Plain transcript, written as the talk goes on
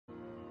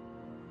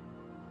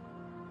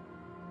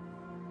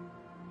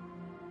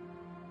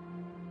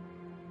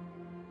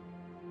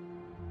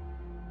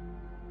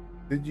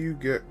Did you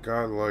get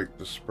godlike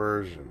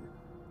dispersion?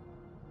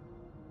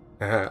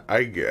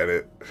 I get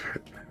it.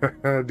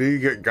 Do you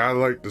get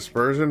godlike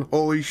dispersion,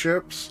 holy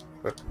ships?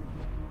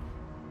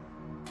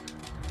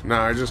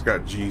 Nah, I just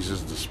got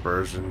Jesus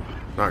dispersion,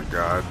 not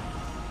God.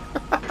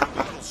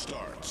 Battle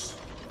starts.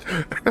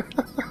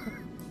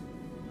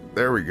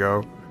 There we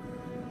go.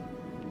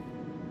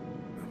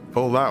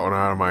 Pull that one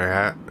out of my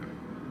hat.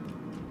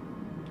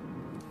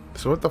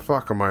 So what the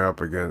fuck am I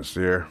up against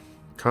here?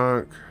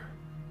 Conk,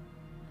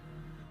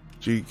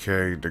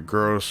 GK,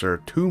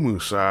 DeGrosser, 2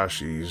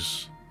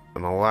 Musashis,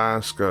 an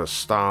Alaska, a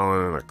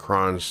Stalin, and a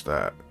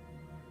Kronstadt.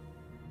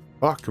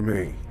 Fuck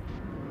me.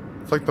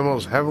 It's like the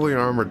most heavily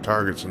armored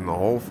targets in the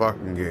whole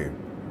fucking game.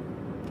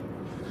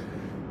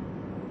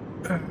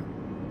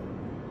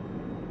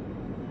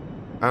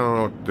 I don't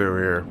know what to do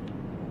here.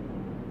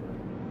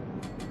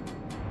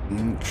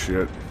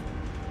 Shit.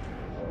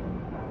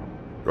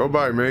 Go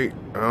by, mate.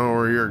 I don't know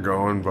where you're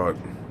going, but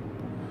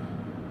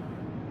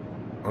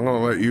I'm gonna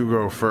let you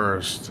go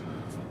first,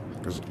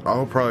 because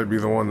I'll probably be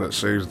the one that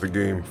saves the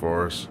game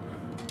for us.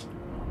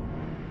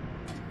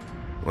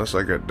 Unless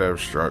I get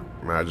dev struck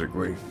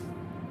magically.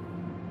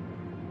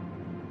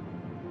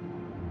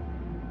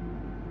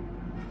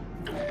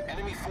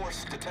 Enemy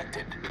force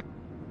detected.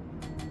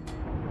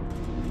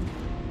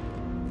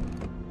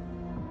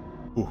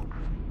 Ooh.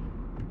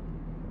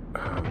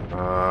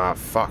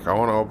 Fuck, I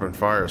want to open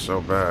fire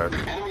so bad.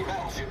 Enemy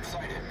battleship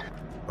sighted.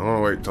 I want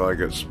to wait till I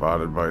get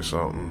spotted by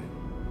something.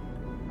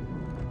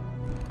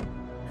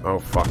 Oh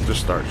fuck,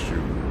 just start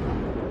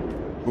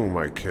shooting. Who am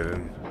I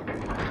kidding?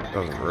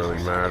 Doesn't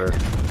really matter.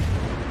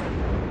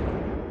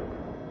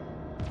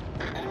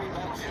 Enemy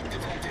battleship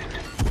detected.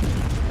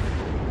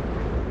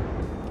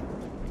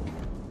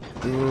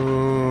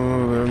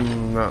 Ooh, they're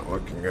not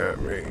looking at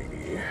me.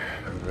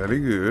 Very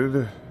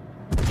good.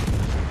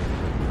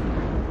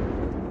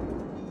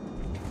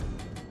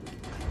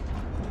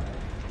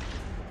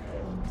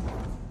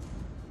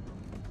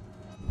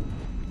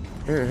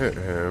 Can't hit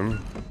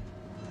him.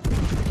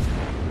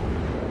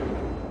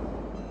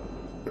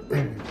 I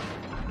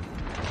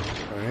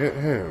hit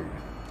him.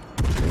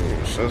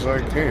 He says I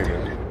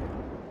can.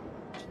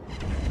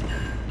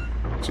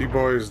 See,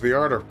 boys, the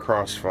art of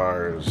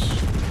crossfires.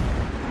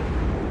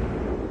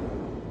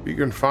 If you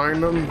can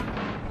find them,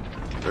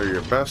 they're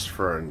your best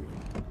friend.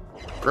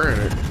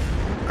 Granted,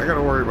 I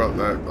gotta worry about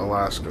that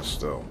Alaska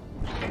still.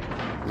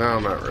 No,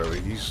 not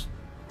really.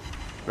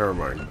 Never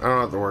mind. I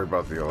don't have to worry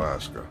about the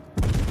Alaska.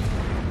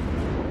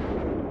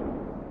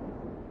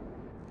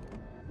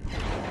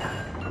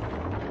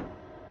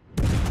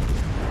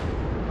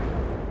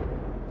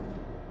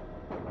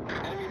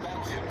 Enemy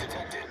battleship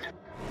detected.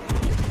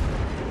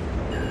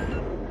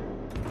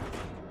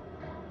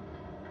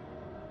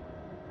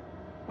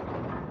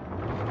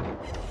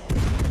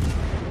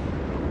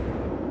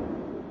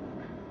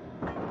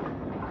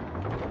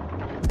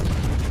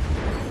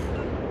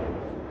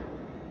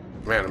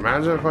 Man,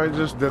 imagine if I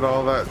just did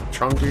all that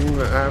chunking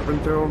that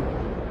happened to him.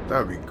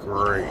 That'd be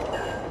great.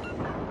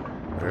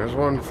 There's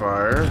one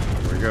fire.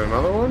 We got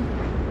another one?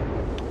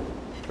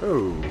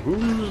 Oh,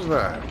 who's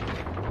that?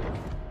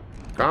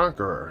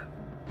 Conqueror.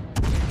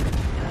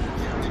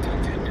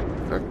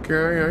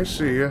 Okay, I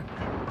see ya.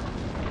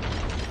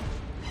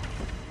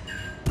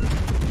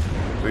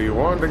 So you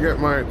wanted to get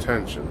my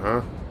attention,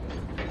 huh?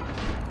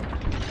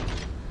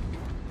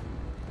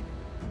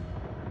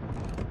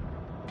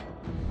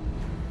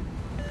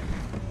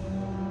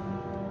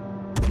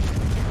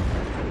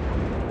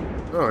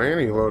 Oh,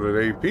 and he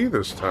loaded AP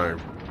this time.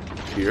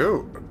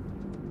 Cute.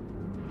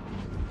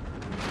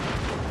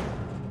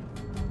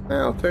 Yeah,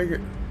 I'll take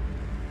it.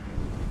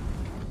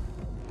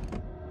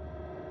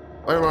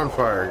 Light him on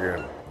fire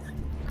again.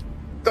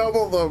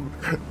 Double them!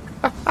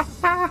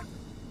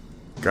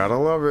 Gotta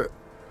love it.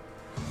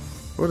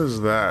 What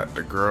is that?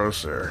 The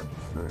grocer.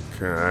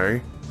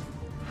 Okay.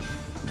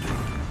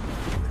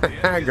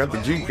 I got the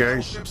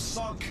GK.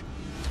 Sunk.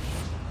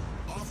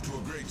 Off to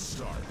a great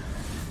start.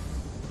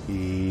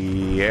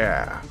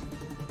 Yeah.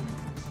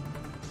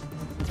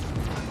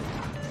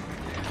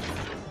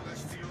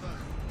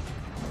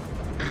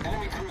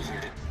 Enemy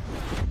cruiser.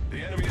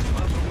 The enemy is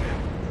about to win.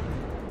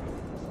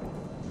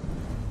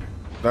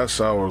 That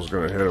salvo was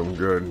gonna hit him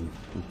good.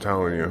 I'm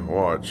telling you.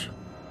 Watch.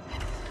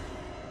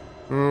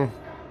 No,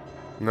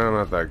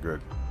 not that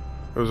good.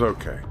 It was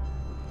okay.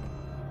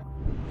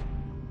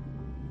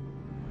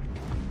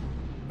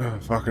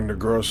 Fucking the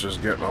grocer's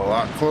getting a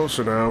lot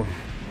closer now.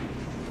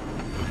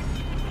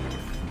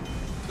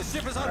 The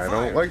ship is on I fire.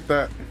 don't like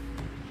that.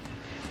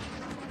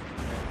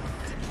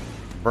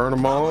 Burn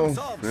them all?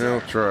 Yeah,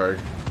 I'll try.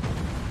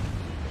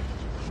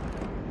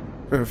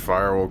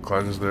 Fire will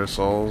cleanse their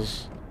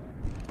souls.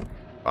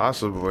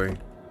 Possibly.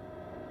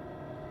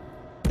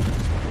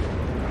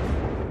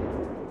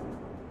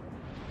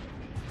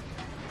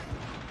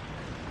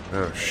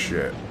 Oh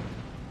shit.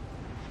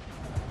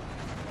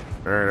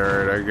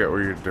 Alright, I get what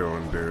you're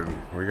doing, dude.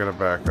 We gotta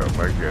back up,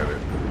 I get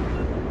it.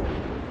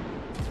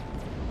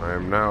 I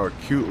am now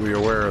acutely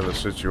aware of the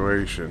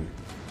situation.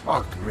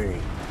 Fuck me.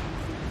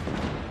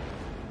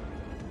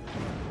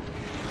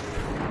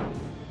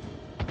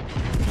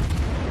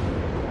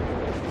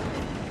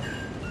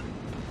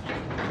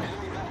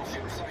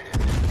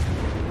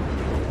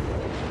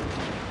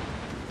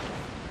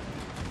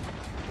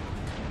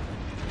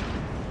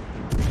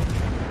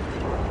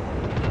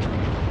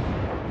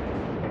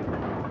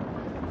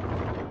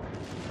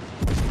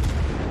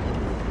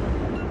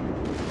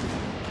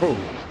 Oh,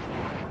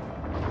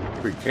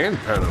 we can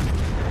pen him.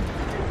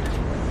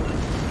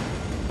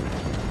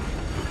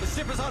 The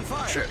ship is on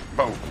fire. Shit,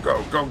 boat,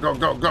 go, go, go,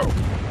 go, go.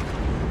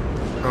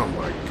 Oh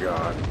my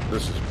god,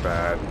 this is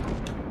bad.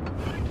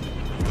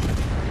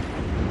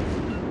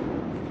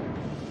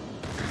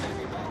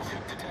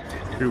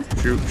 Shoot,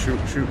 shoot, shoot,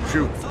 shoot,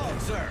 shoot.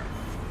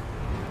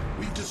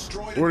 We've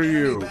destroyed What are an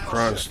you, enemy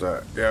battleship.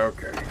 Kronstadt? Yeah,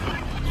 okay.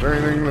 Is there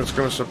anything that's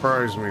going to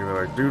surprise me that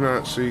I do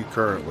not see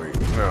currently?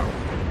 No.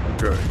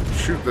 Good.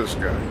 Shoot this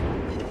guy.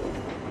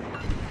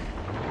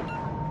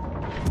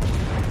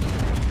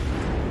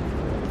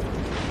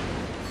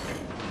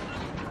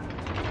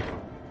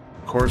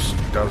 Of course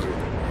he doesn't.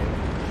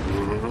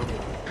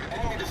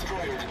 Enemy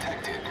destroyer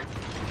detected.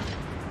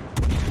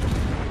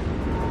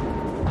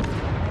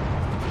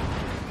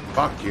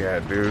 Fuck yeah,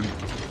 dude.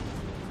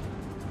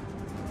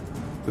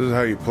 This is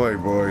how you play,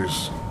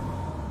 boys.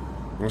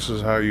 This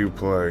is how you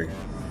play.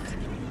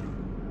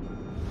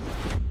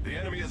 The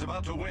enemy is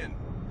about to win.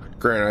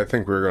 Granted, I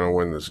think we're gonna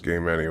win this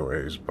game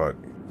anyways, but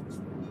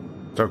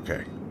it's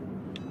okay.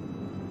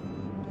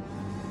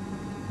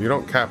 You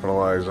don't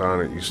capitalize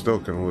on it, you still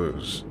can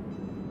lose.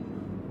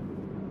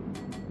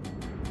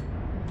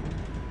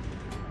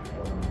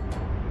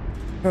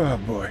 Oh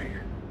boy.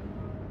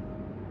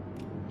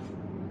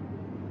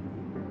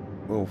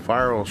 Little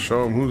fire will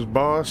show him who's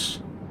boss.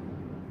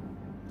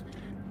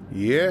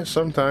 Yeah,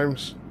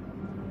 sometimes.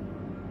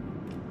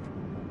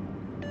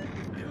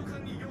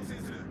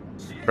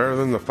 Better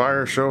than the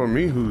fire showing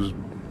me who's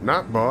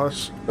not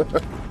boss.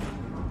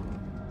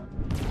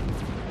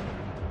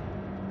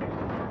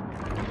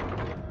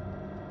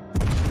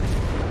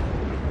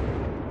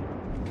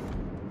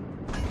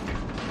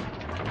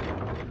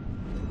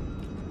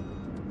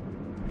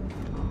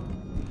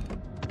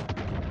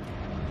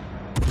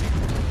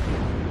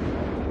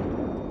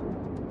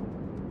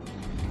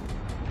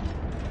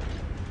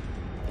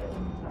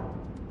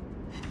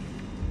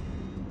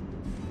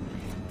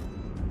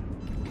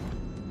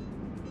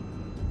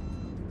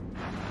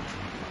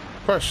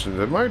 Question,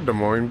 did my Des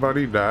Moines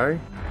buddy die?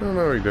 Oh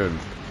no, he did.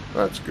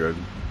 That's good.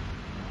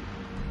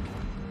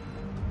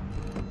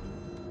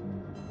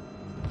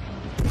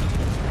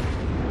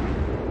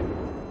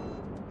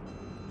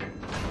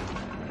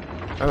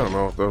 I don't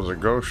know if those are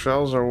ghost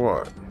shells or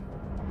what.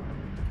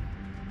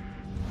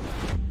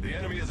 The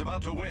enemy is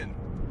about to win.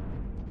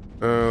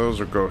 Those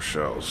are ghost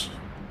shells.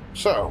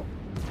 So,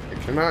 I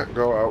cannot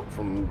go out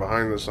from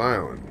behind this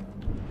island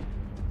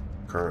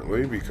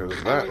currently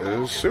because that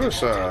is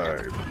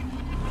suicide.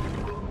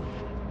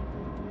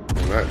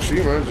 And that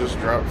Shima just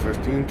dropped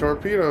 15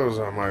 torpedoes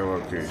on my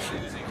location.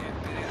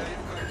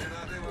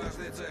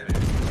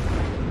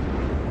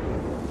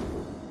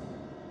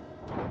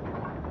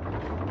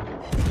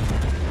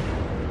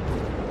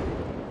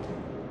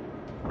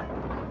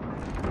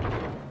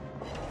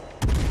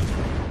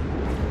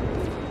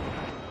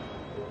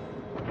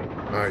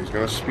 He's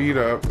gonna speed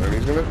up, then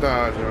he's gonna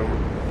dodge him.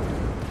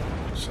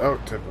 So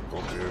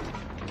typical, dude.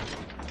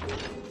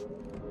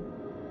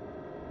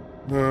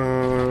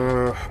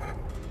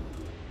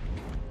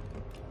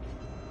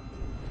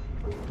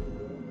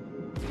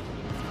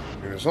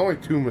 There's only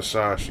 2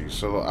 Musashi,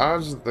 so the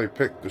odds that they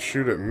pick to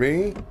shoot at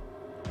me,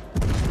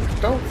 I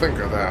don't think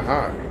are that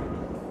high.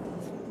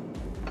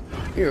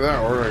 Either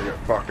that or we're gonna get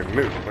fucking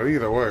nuked, but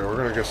either way, we're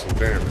gonna get some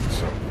damage,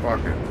 so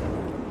fuck it.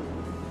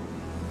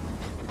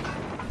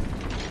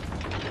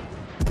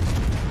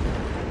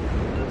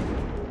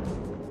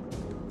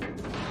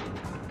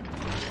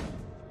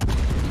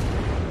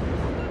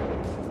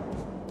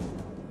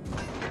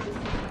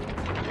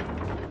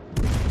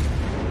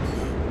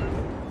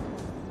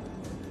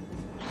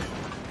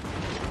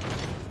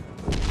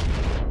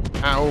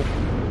 Ow.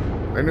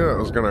 I knew that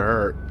was gonna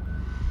hurt.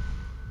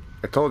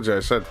 I told you I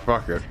said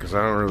fuck it, because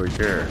I don't really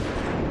care.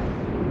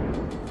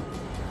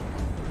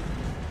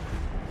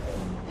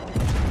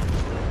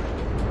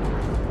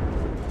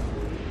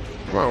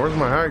 Come on, where's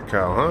my hide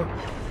cow, huh?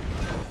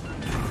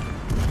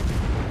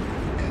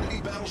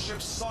 Enemy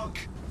battleship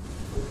sunk.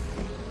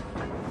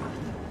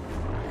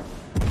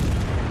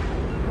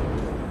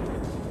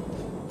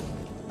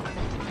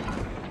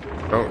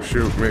 Don't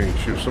shoot me.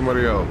 Shoot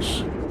somebody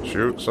else.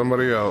 Shoot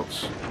somebody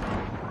else.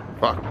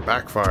 Fuck,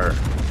 backfire.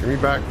 Give me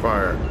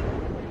backfire.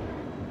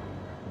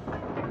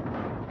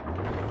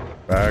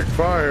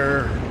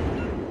 Backfire.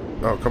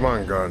 Oh, come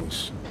on,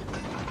 guns.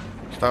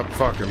 Stop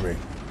fucking me.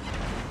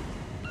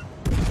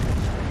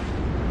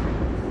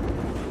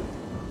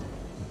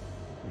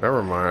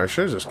 Never mind, I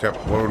should have just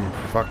kept loading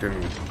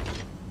fucking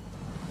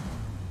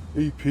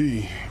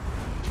EP.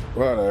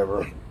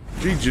 Whatever.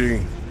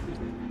 GG.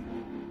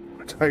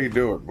 That's how you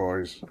do it,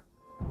 boys.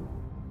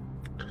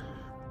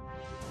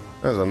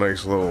 That's a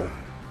nice little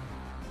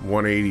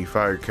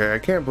 185k. I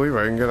can't believe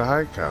I didn't get a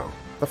high cow.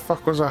 The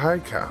fuck was a high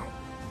cow?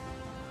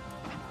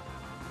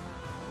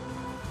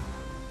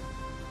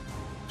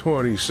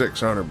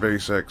 2600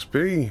 base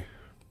XP.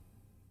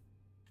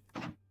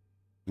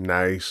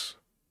 Nice.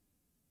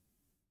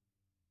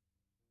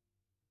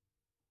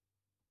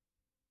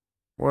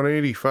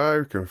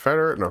 185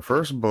 Confederate and a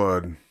first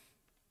blood.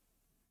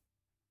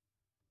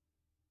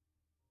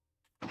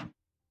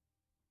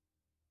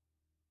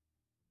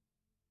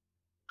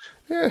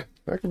 yeah,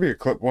 that could be a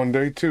clip one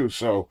day too.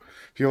 So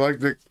if you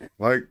liked it,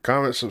 like,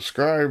 comment,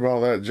 subscribe,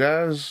 all that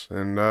jazz,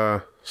 and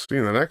see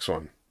you in the next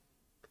one.